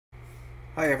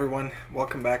Hi everyone,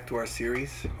 welcome back to our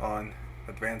series on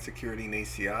Advanced Security in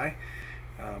ACI.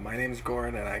 My name is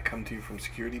Goran and I come to you from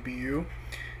Security BU.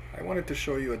 I wanted to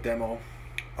show you a demo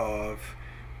of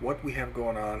what we have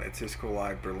going on at Cisco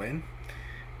Live Berlin.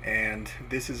 And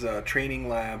this is a training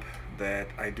lab that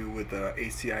I do with the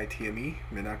ACI TME,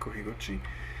 Minako Higuchi.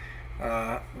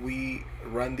 We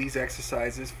run these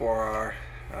exercises for our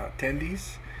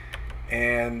attendees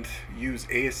and use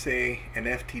ASA and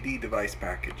FTD device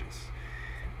packages.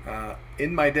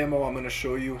 In my demo, I'm going to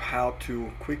show you how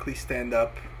to quickly stand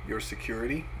up your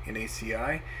security in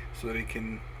ACI so that it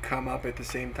can come up at the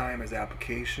same time as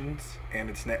applications and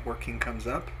its networking comes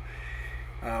up.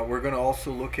 We're going to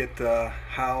also look at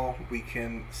how we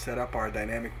can set up our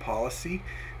dynamic policy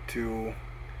to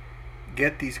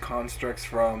get these constructs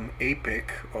from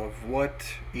APIC of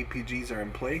what EPGs are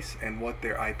in place and what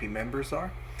their IP members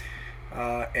are.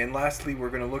 And lastly, we're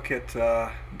going to look at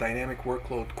dynamic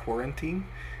workload quarantine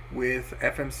with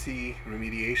FMC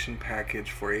remediation package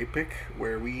for APIC,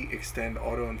 where we extend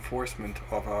auto enforcement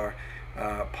of our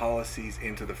policies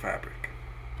into the fabric.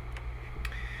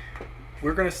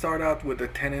 We're going to start out with a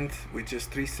tenant with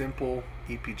just 3 simple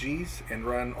EPGs and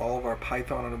run all of our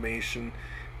Python automation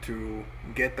to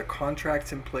get the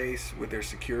contracts in place with their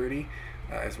security,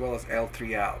 as well as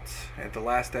L3 outs. At the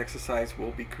last exercise,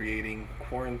 we'll be creating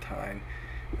quarantine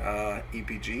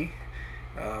EPG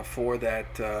for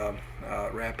that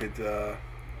rapid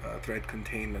threat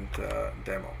containment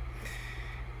demo.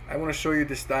 I want to show you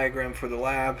this diagram for the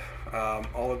lab.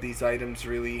 All of these items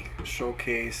really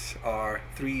showcase our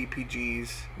 3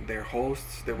 EPGs, their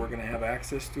hosts that we're going to have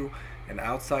access to, an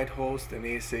outside host, an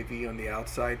ASAV on the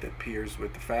outside that peers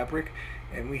with the fabric,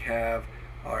 and we have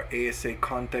our ASA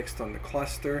context on the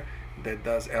cluster that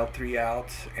does L3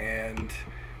 outs and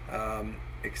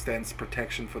extends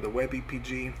protection for the web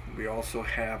EPG. We also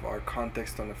have our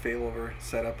context on the failover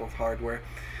setup of hardware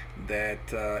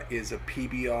that is a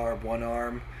PBR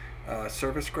one-arm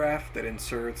service graph that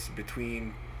inserts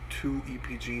between 2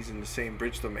 EPGs in the same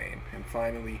bridge domain. And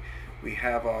finally, we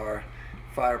have our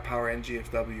Firepower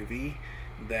NGFWV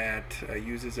that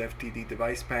uses FTD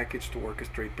device package to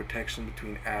orchestrate protection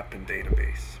between app and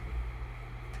database.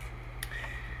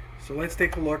 So let's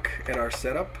take a look at our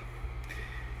setup.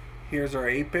 Here's our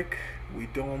APIC. We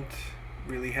don't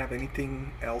really have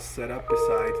anything else set up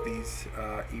besides these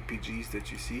EPGs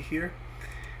that you see here.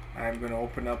 I'm going to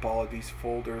open up all of these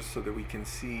folders so that we can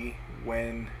see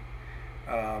when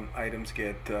items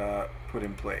get put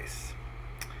in place.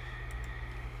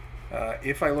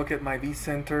 If I look at my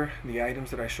VCenter, the items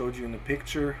that I showed you in the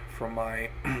picture from my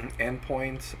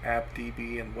endpoints, App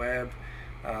DB and web,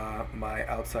 my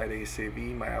outside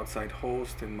ASAV, my outside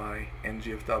host, and my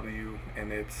NGFW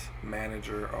and its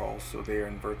manager are also there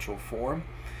in virtual form.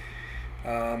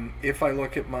 If I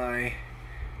look at my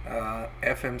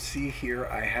FMC here,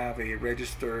 I have a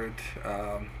registered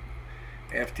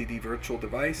FTD virtual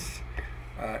device.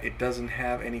 It doesn't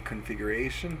have any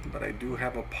configuration, but I do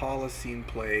have a policy in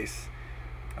place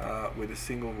with a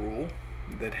single rule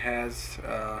that has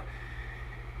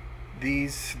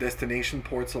these destination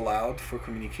ports allowed for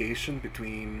communication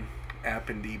between app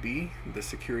and DB. The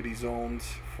security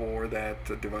zones for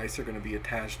that device are going to be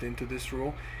attached into this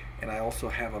rule, and I also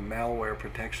have a malware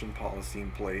protection policy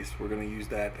in place. We're going to use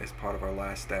that as part of our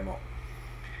last demo.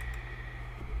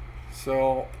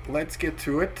 So let's get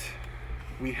to it.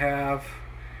 We have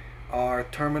our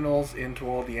terminals into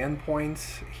all the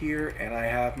endpoints here, and I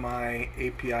have my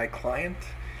API client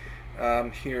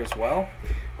here as well.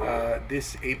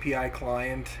 This API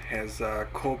client has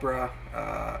Cobra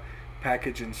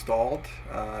package installed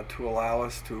to allow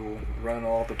us to run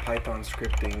all the Python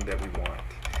scripting that we want.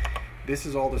 This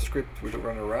is all the script we're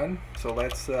going to run. So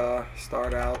let's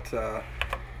start out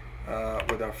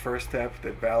with our first step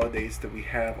that validates that we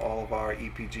have all of our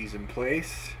EPGs in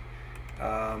place.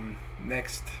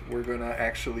 Next, we're going to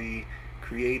actually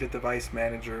create a device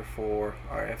manager for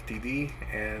our FTD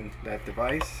and that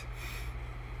device.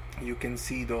 You can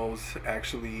see those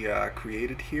actually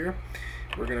created here.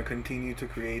 We're going to continue to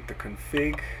create the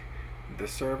config, the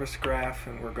service graph,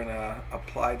 and we're going to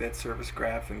apply that service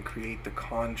graph and create the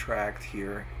contract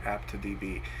here, app to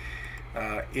DB.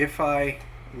 If I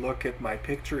look at my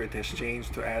picture, it has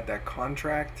changed to add that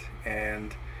contract,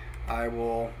 and I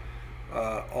will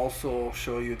also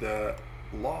show you the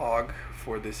log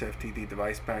for this FTD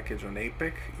device package on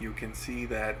APIC. You can see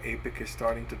that APIC is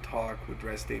starting to talk with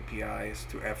REST APIs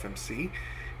to FMC,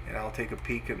 and I'll take a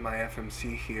peek at my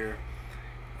FMC here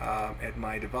at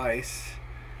my device,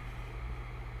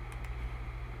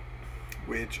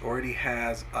 which already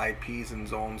has IPs and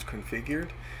zones configured,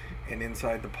 and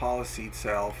inside the policy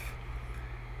itself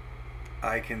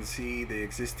I can see the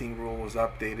existing rule was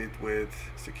updated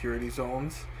with security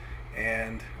zones,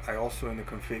 and I also in the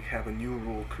config have a new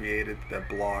rule created that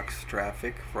blocks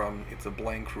traffic from, it's a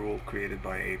blank rule created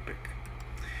by APIC.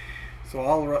 So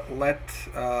I'll let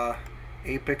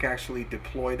APIC actually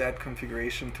deploy that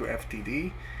configuration to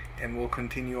FTD, and we'll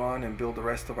continue on and build the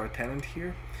rest of our tenant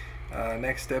here.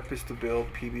 Next step is to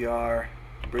build PBR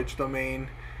bridge domain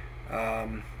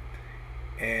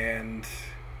and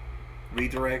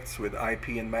redirects with IP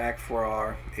and MAC for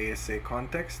our ASA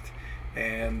context.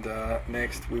 And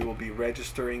next we will be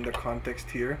registering the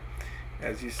context here,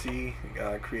 as you see,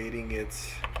 creating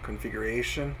its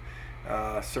configuration,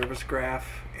 service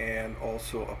graph, and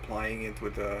also applying it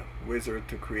with a wizard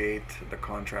to create the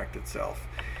contract itself.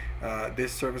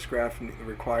 This service graph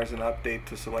requires an update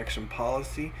to selection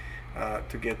policy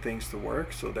to get things to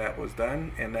work, so that was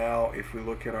done. And now if we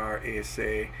look at our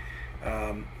ASA,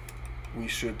 we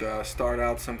should start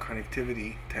out some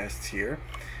connectivity tests here.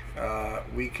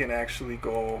 We can actually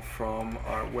go from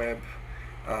our web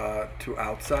to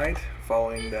outside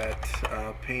following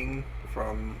that ping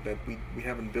from that we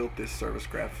haven't built this service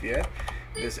graph yet.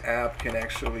 This app can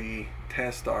actually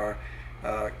test our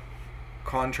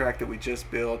contract that we just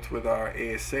built with our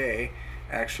ASA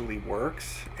actually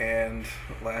works, and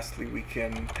lastly we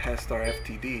can test our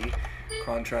FTD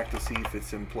contract to see if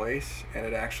it's in place, and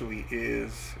it actually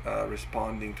is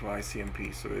responding to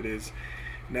ICMP. So it is.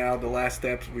 Now the last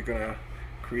steps, we're gonna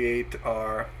create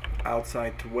our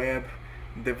outside to web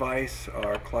device,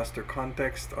 our cluster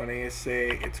context on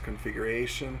ASA, its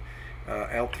configuration,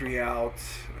 L3 out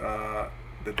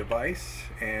the device,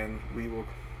 and we will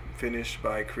finish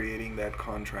by creating that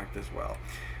contract as well.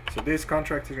 So this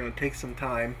contract is going to take some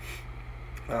time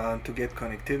to get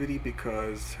connectivity,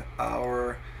 because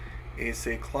our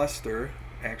ASA cluster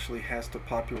actually has to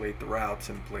populate the routes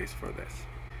in place for this.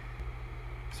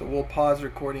 So we'll pause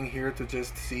recording here to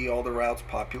just see all the routes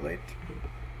populate.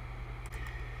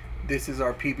 This is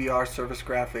our PBR service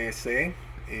graph ASA.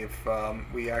 If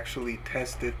we actually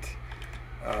test it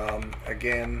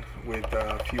again with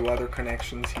a few other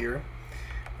connections here,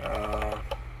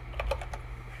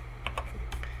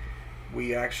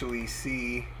 we actually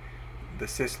see the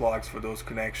syslogs for those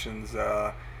connections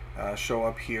show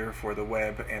up here for the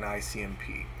web and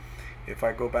ICMP. If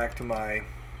I go back to my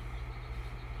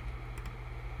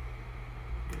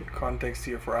context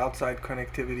here for outside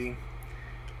connectivity,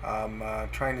 I'm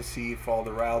trying to see if all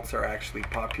the routes are actually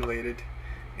populated,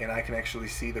 and I can actually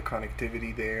see the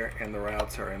connectivity there and the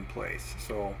routes are in place.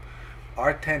 So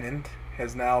our tenant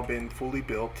has now been fully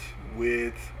built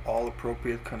with all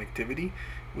appropriate connectivity.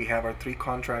 We have our 3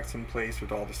 contracts in place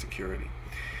with all the security.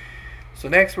 So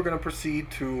next we're going to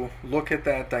proceed to look at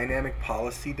that dynamic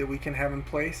policy that we can have in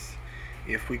place.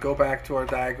 If we go back to our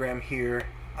diagram here,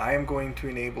 I am going to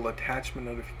enable attachment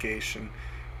notification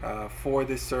for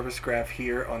this service graph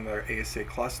here on the ASA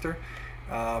cluster,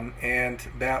 and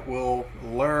that will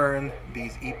learn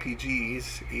these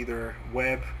EPGs, either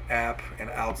web, app, and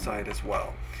outside as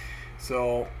well.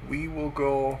 So we will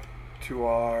go to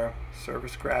our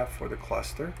service graph for the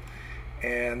cluster,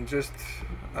 and just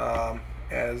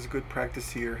as good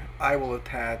practice here, I will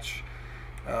attach,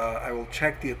 I will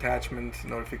check the attachment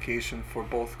notification for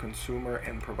both consumer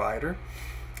and provider.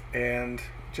 And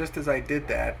just as I did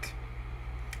that,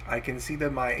 I can see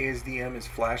that my ASDM is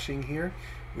flashing here,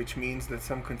 which means that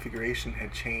some configuration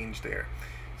had changed there.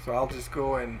 So I'll just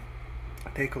go and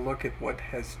take a look at what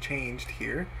has changed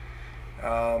here.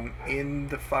 In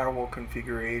the firewall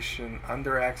configuration,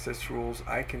 under access rules,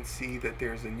 I can see that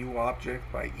there's a new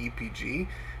object by EPG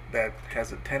that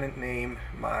has a tenant name,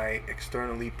 my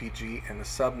external EPG, and the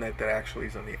subnet that actually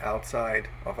is on the outside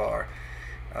of our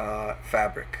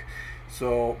fabric.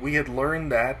 So we had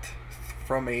learned that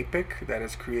from APIC, that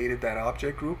has created that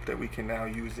object group that we can now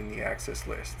use in the access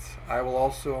lists. I will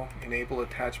also enable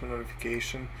attachment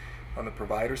notification on the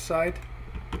provider side,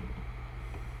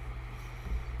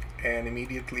 and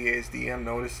immediately ASDM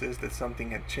notices that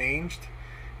something had changed.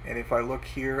 And if I look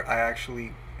here, I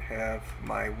actually have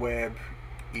my web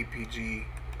EPG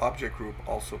object group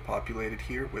also populated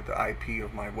here with the IP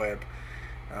of my web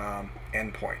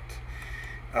endpoint.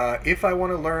 If I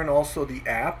want to learn also the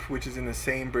app, which is in the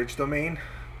same bridge domain,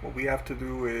 what we have to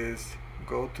do is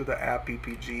go to the App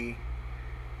EPG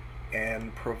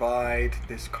and provide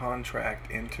this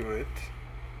contract into it.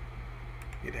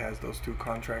 It has those 2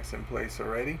 contracts in place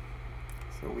already,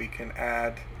 so we can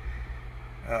add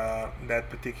that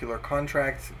particular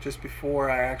contract. Just before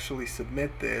I actually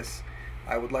submit this,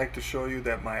 I would like to show you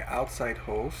that my outside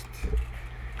host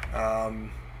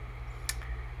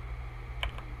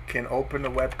can open a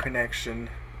web connection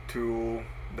to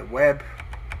the web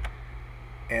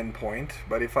endpoint,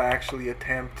 but if I actually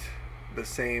attempt the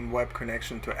same web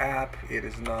connection to app, it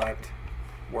is not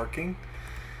working.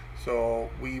 So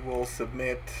we will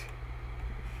submit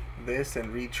this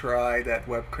and retry that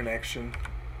web connection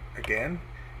again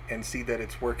and see that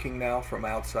it's working now from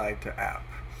outside to app.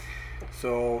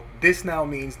 So this now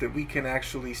means that we can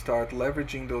actually start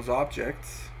leveraging those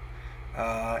objects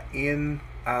in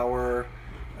our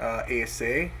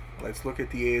ASA. Let's look at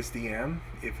the ASDM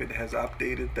if it has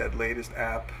updated that latest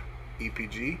App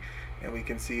EPG, and we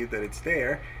can see that it's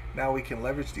there. Now we can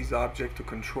leverage these objects to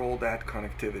control that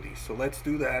connectivity. So let's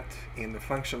do that in the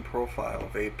function profile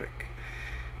of APIC.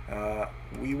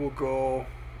 We will go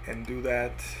and do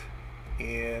that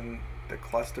in the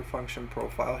cluster function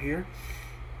profile here.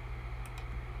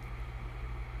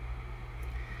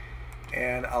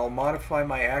 And I'll modify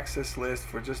my access list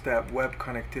for just that web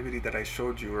connectivity that I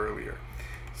showed you earlier.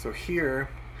 So here,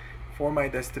 for my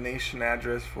destination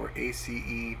address for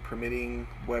ACE permitting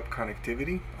web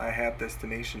connectivity, I have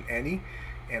destination any,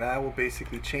 and I will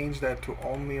basically change that to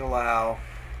only allow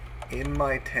in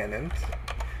my tenant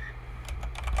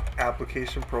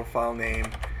application profile name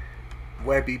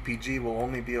web EPG will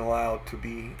only be allowed to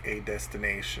be a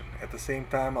destination. At the same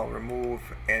time, I'll remove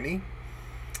any,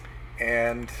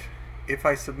 and if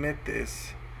I submit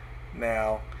this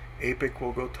now, APIC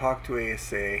will go talk to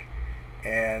ASA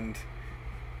and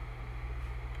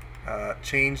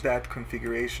change that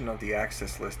configuration of the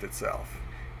access list itself.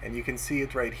 And you can see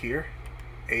it right here.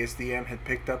 ASDM had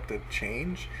picked up the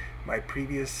change. My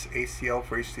previous ACL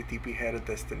for HTTP had a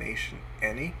destination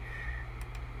any.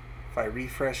 If I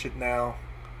refresh it now,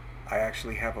 I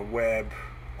actually have a web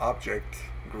object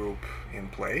group in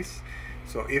place.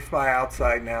 So if my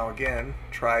outside now again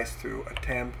tries to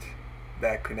attempt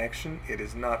that connection, it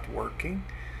is not working.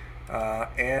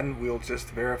 And we'll just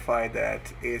verify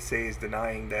that ASA is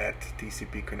denying that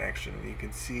TCP connection. You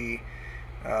can see,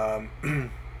 we'll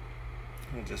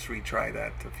just retry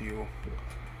that a few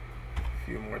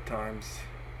more times.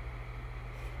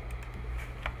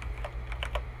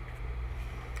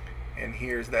 And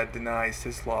here's that deny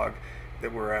syslog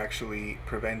that we're actually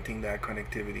preventing that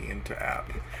connectivity into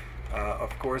app.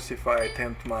 Of course, if I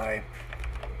attempt my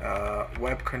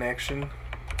web connection,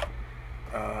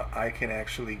 I can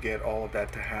actually get all of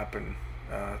that to happen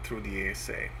through the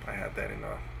ASA. I have that in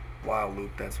a while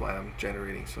loop. That's why I'm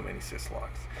generating so many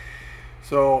syslogs.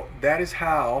 So that is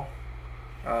how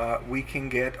we can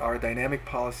get our dynamic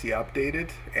policy updated.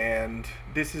 And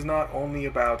this is not only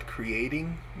about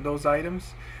creating those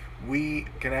items. We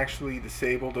can actually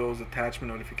disable those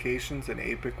attachment notifications, and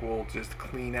APIC will just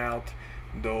clean out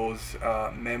those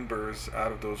members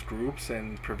out of those groups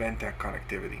and prevent that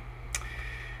connectivity.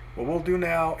 What we'll do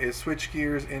now is switch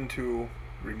gears into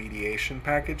remediation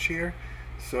package here.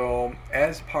 So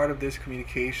as part of this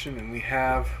communication, and we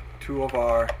have two of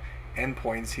our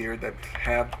endpoints here that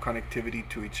have connectivity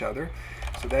to each other.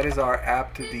 So that is our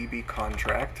app to DB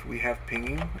contract. We have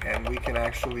pinging, and we can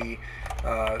actually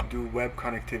do web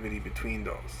connectivity between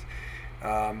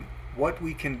those. What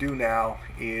we can do now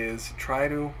is try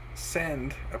to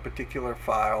send a particular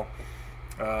file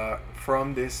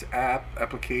from this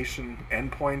application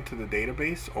endpoint to the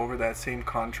database over that same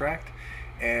contract.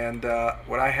 And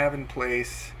what I have in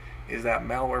place is that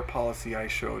malware policy I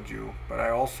showed you, but I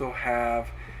also have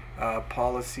a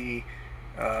policy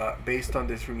based on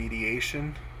this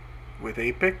remediation with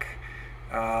APIC.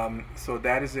 So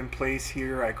that is in place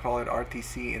here. I call it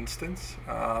RTC instance.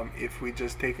 If we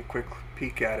just take a quick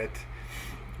peek at it,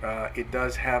 it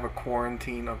does have a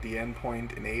quarantine of the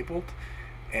endpoint enabled,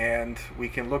 and we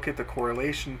can look at the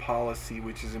correlation policy,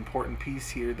 which is an important piece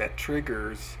here that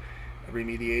triggers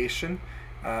remediation.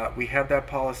 We have that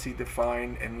policy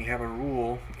defined, and we have a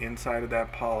rule inside of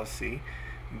that policy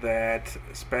that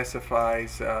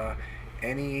specifies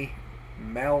any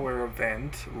malware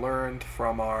event learned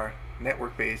from our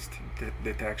network-based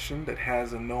detection that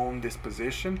has a known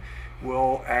disposition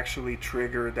will actually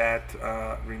trigger that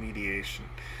remediation.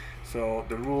 So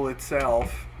the rule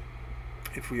itself,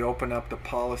 if we open up the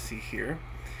policy here,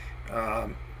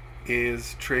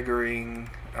 is triggering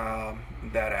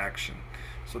that action.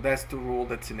 So that's the rule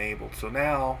that's enabled. So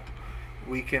now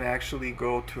we can actually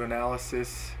go to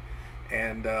analysis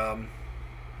and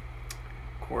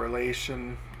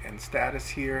correlation and status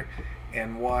here,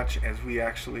 and watch as we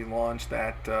actually launch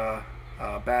that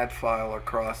bad file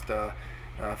across the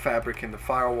fabric in the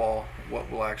firewall, what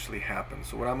will actually happen.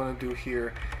 So what I'm going to do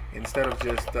here, instead of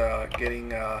just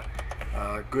getting a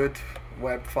good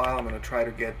web file, I'm going to try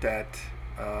to get that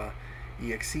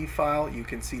exe file. You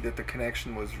can see that the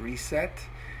connection was reset,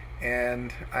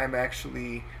 and I'm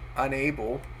actually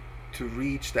unable to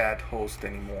reach that host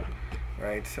anymore.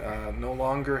 right? No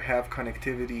longer have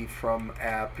connectivity from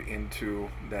app into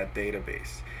that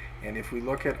database. And if we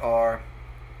look at our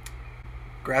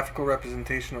graphical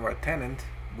representation of our tenant,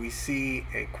 we see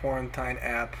a quarantine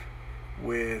app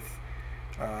with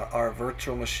our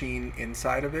virtual machine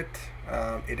inside of it.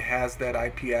 It has that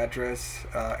IP address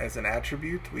as an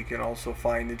attribute. We can also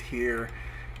find it here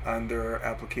under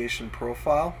application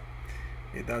profile.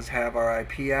 It does have our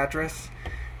IP address.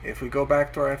 If we go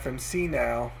back to our FMC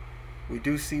now, we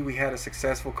do see we had a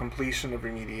successful completion of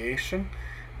remediation.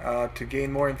 To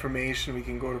gain more information, we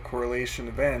can go to correlation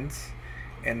events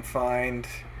and find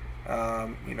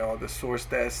the source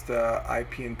test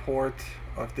IP and port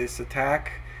of this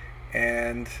attack,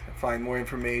 and find more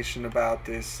information about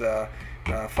this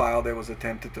file that was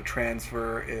attempted to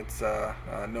transfer its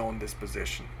known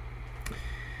disposition.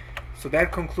 So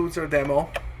that concludes our demo.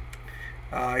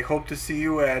 I hope to see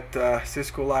you at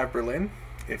Cisco Live Berlin.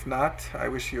 If not, I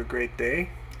wish you a great day,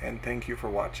 and thank you for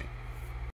watching.